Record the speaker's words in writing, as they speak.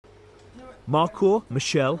Marco,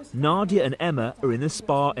 Michelle, Nadia and Emma are in the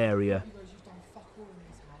spa area.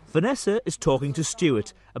 Vanessa is talking to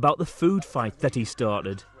Stuart about the food fight that he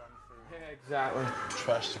started. Yeah, exactly.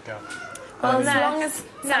 Trash to go. Well, as long as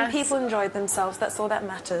some people enjoyed themselves, that's all that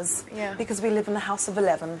matters. Yeah. Because we live in a house of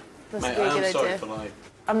 11. That's Mate, a good I'm idea. sorry for like...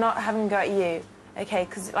 I'm not having a go at you, okay?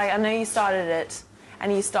 Because I know you started it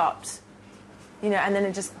and you stopped, you know, and then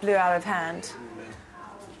it just blew out of hand.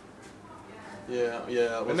 Yeah.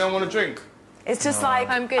 And no one want to drink? It's just like,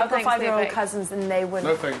 I'm good, I've got thanks, 5-year-old Nick. cousins and they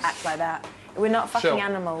wouldn't act like that. We're not fucking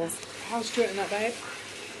animals. How's Stuart and that, babe?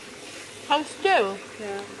 How's Stu?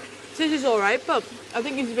 Yeah. This is all right, but I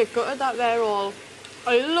think he's a bit gutted that they're all...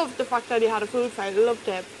 I loved the fact that he had a food fight, I loved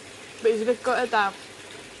it. But he's a bit gutted that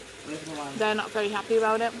they're not very happy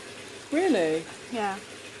about it. Really? Yeah.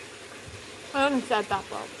 I only said that,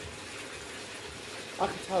 but... I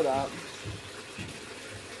can tell that.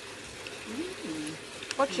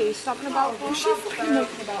 What's she stopping about for? What's she fucking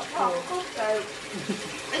making about for?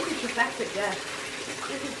 This is pathetic, yeah.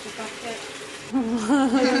 This is pathetic.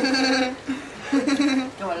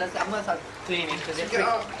 No, I'm gonna start cleaning because they're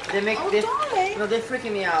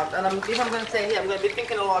freaking me out. And if I'm gonna stay here, I'm gonna be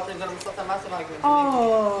thinking a lot and gonna start a massive argument.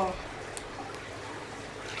 Oh.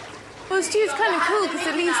 Well, Stu's kind of cool because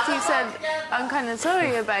at least he said, I'm kind of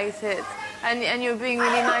sorry about it. And you're being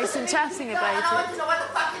really nice and chatting about I want it. to know what the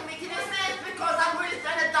fucking meeting is because I'm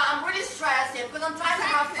really stressed here because I'm trying to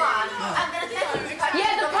have fun.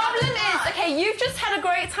 Yeah, the problem is, okay, you've just had a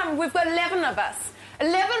great time. We've got 11 of us.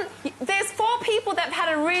 11, there's 4 people that have had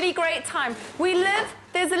a really great time.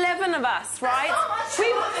 There's 11 of us, right? Yeah,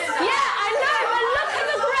 I know, but look at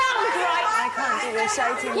the ground, right? I can't do the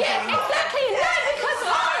shouting Yeah, thing. exactly, no, because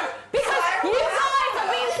you guys have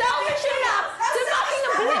been selfish enough to fucking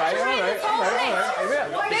obliterate this whole thing.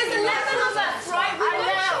 There's 11 of us, right? We're going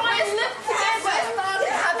to try and live together. We're starting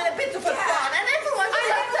having a bit of a fun and everyone's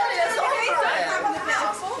just telling us over it.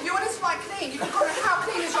 You want to spike clean? You can call it how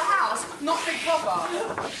clean is your house, not Big Brother.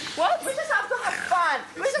 What? We just have to have fun.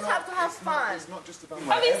 We just have to have fun. It's not just about...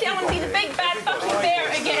 Obviously, I want to be the big bad fucking bear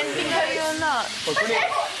again because you're not. We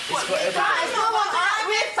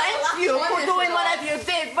thank you for doing whatever you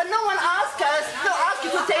did, but no one asked us to ask you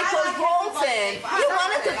to take those roles in. You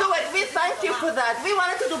wanted to do it. We thank you for that. We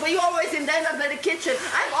wanted to do, but you always in there in the kitchen.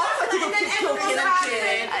 I've offered to do cooking and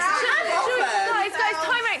cleaning. Guys,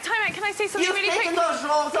 time out. Can I say something really quick? You've taken those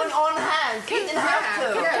roles on your own hands. You didn't have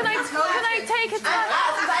to. Can I take a time?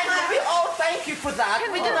 We all thank you for that.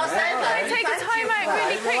 We did not say that. Can I take a time out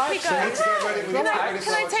really quickly, guys?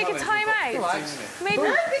 Can I take a time out? Maybe.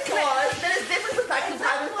 Because there is different perspectives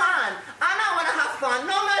having fun. And I want to have fun.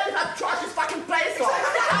 No matter if I trash this fucking place off.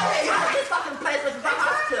 I trash this fucking place off if I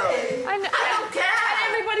have to. I don't care. At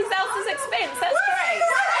everybody else's expense. That's great.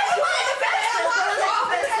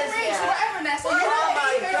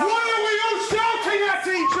 Why are we all shouting at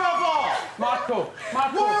each other? Marco! Why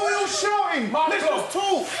are we all shouting? Let's just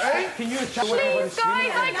talk, eh? Can you chat with Please, everybody?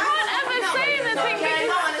 guys, I can't ever say anything because...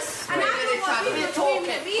 No one is screaming at each other. We're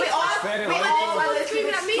talking. We all are listening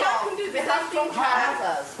to strong. We have strong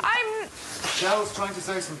characters. Michelle's trying to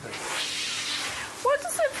say something. What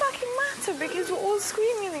does it fucking matter? Because we're all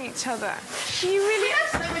screaming at each other. You really...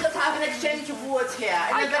 We just have an exchange of words here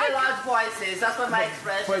in very loud voices. That's what my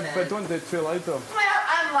expression is. But don't do it too loud though. Well,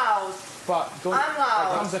 I'm loud. But don't... I'm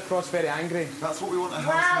loud. It comes across very angry. That's what we want to have.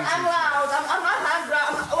 Well, I'm loud. I'm not hungry.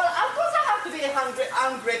 Well, of course I have to be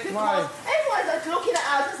angry because everyone's like looking at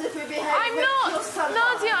us as if we behave. I'm not.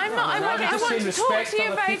 Nadia, I'm not. I want to talk to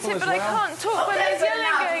you about it, but I can't talk when there's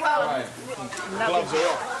yelling going on. Gloves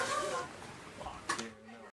are off.